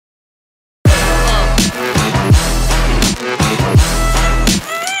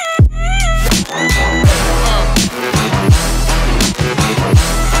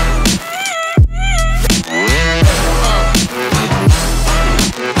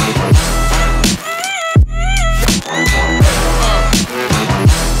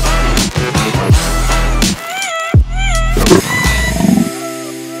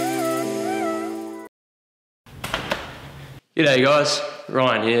G'day guys,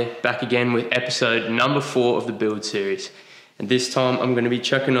 Ryan here, back again with episode number 4 of the build series. And this time I'm going to be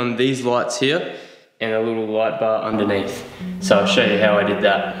checking on these lights here and a little light bar underneath. So I'll show you how I did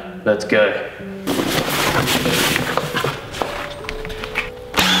that. Let's go.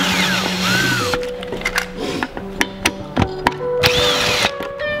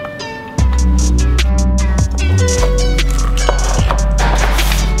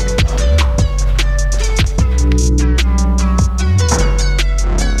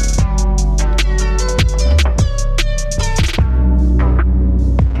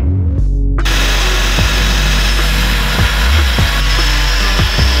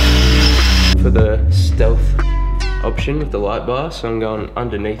 For the stealth option with the light bar, so I'm going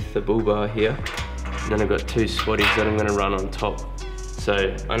underneath the bull bar here, and then I've got 2 spotties that I'm going to run on top.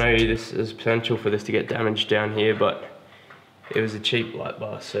 So I know there's potential for this to get damaged down here, but it was a cheap light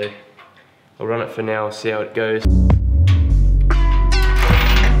bar, so I'll run it for now, see how it goes.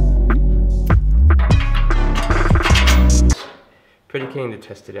 Pretty keen to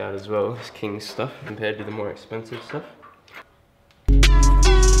test it out as well, this King's stuff compared to the more expensive stuff.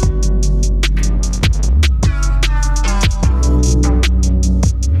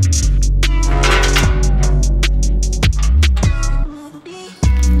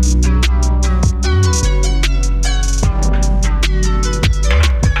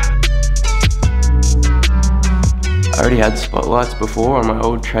 I already had spotlights before on my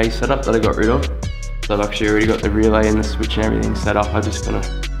old tray setup that I got rid of. So I've actually already got the relay and the switch and everything set up. I'm just gonna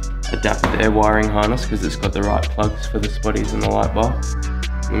adapt their wiring harness because it's got the right plugs for the spotties and the light bar.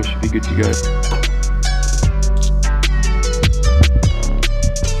 And we should be good to go.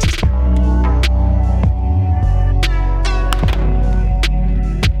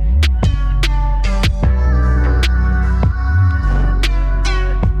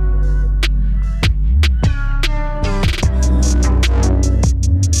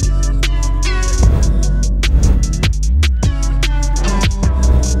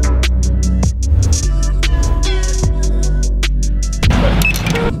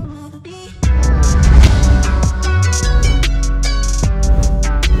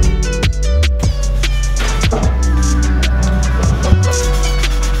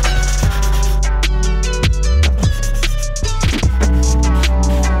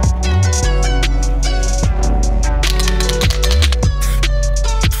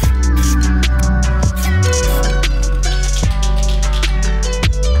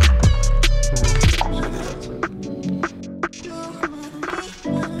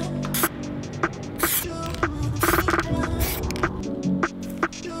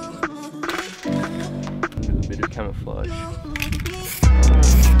 Camouflage.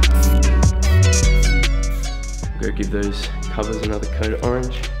 Go give those covers another coat of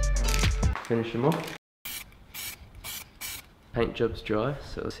orange. Finish them off. Paint job's dry,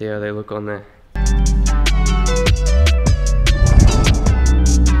 so let's see how they look on there.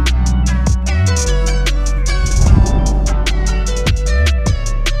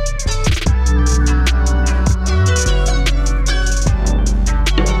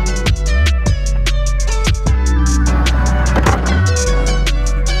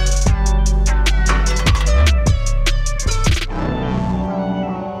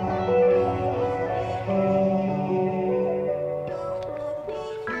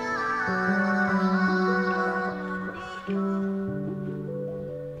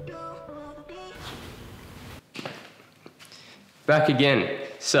 Back again.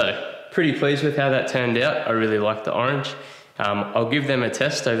 So, pretty pleased with how that turned out. I really like the orange. I'll give them a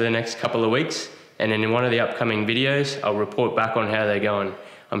test over the next couple of weeks, and then in one of the upcoming videos, I'll report back on how they're going.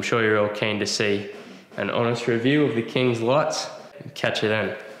 I'm sure you're all keen to see an honest review of the King's lights. Catch you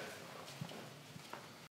then.